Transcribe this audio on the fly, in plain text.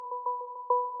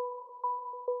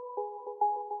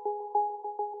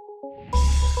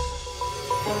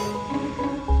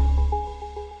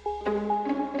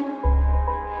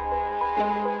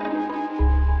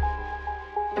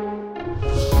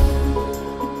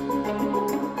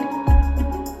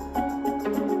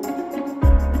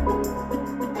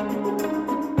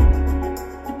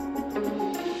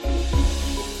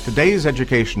Today's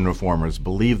education reformers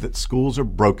believe that schools are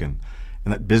broken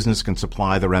and that business can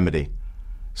supply the remedy.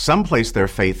 Some place their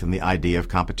faith in the idea of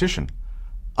competition.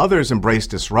 Others embrace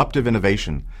disruptive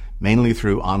innovation, mainly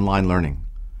through online learning.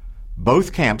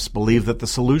 Both camps believe that the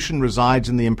solution resides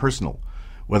in the impersonal,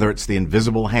 whether it's the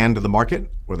invisible hand of the market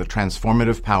or the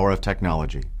transformative power of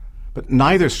technology. But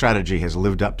neither strategy has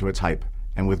lived up to its hype,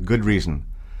 and with good reason.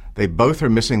 They both are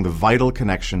missing the vital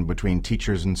connection between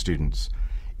teachers and students.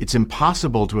 It's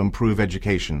impossible to improve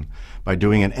education by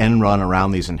doing an end run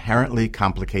around these inherently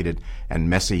complicated and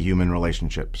messy human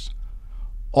relationships.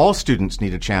 All students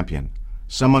need a champion,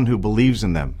 someone who believes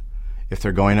in them, if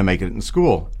they're going to make it in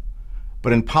school.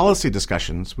 But in policy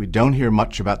discussions, we don't hear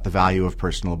much about the value of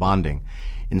personal bonding.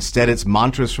 Instead, it's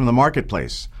mantras from the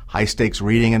marketplace. High-stakes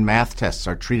reading and math tests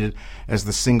are treated as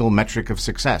the single metric of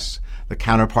success, the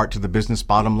counterpart to the business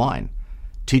bottom line.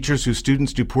 Teachers whose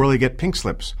students do poorly get pink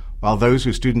slips, while those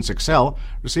whose students excel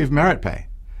receive merit pay.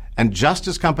 And just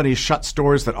as companies shut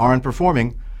stores that aren't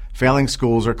performing, failing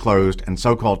schools are closed and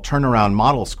so-called turnaround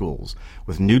model schools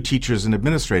with new teachers and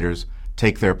administrators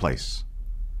take their place.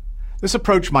 This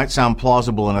approach might sound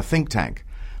plausible in a think tank,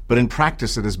 but in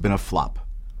practice it has been a flop.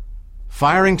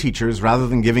 Firing teachers rather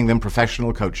than giving them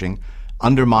professional coaching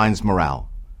undermines morale.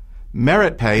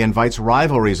 Merit pay invites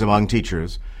rivalries among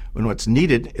teachers when what's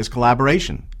needed is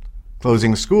collaboration.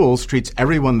 Closing schools treats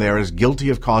everyone there as guilty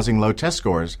of causing low test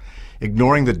scores,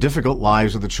 ignoring the difficult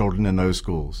lives of the children in those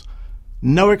schools.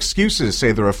 No excuses,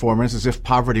 say the reformers, as if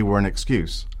poverty were an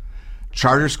excuse.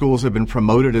 Charter schools have been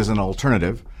promoted as an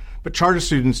alternative, but charter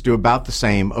students do about the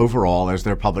same overall as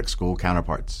their public school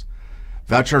counterparts.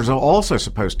 Vouchers are also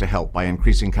supposed to help by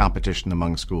increasing competition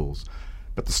among schools.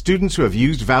 But the students who have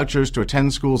used vouchers to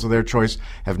attend schools of their choice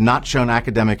have not shown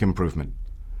academic improvement.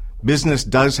 Business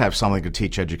does have something to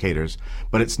teach educators,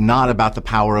 but it's not about the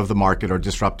power of the market or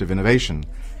disruptive innovation.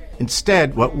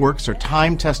 Instead, what works are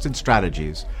time-tested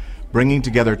strategies, bringing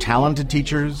together talented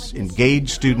teachers,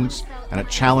 engaged students, and a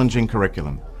challenging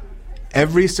curriculum.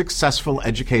 Every successful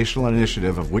educational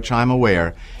initiative of which I'm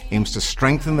aware aims to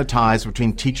strengthen the ties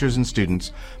between teachers and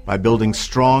students by building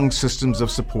strong systems of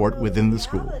support within the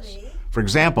schools. For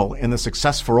example, in the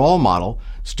Success for All model,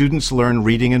 students learn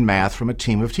reading and math from a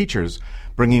team of teachers,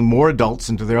 bringing more adults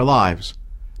into their lives.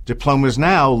 Diplomas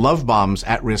Now love bombs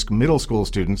at-risk middle school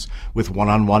students with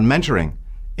one-on-one mentoring.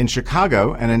 In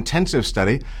Chicago, an intensive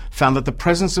study found that the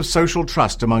presence of social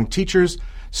trust among teachers,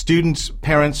 students,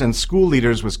 parents, and school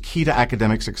leaders was key to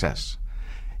academic success.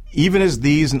 Even as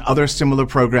these and other similar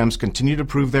programs continue to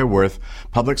prove their worth,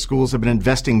 public schools have been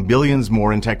investing billions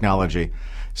more in technology,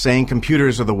 saying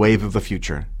computers are the wave of the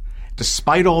future.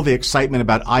 Despite all the excitement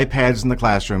about iPads in the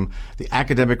classroom, the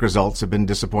academic results have been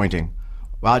disappointing.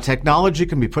 While technology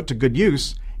can be put to good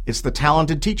use, it's the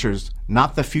talented teachers,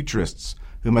 not the futurists,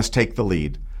 who must take the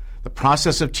lead. The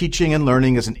process of teaching and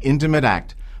learning is an intimate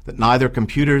act that neither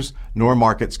computers nor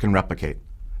markets can replicate.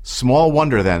 Small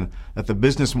wonder, then, that the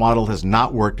business model has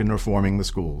not worked in reforming the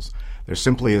schools. There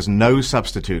simply is no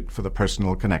substitute for the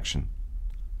personal connection.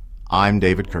 I'm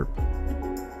David Kerp.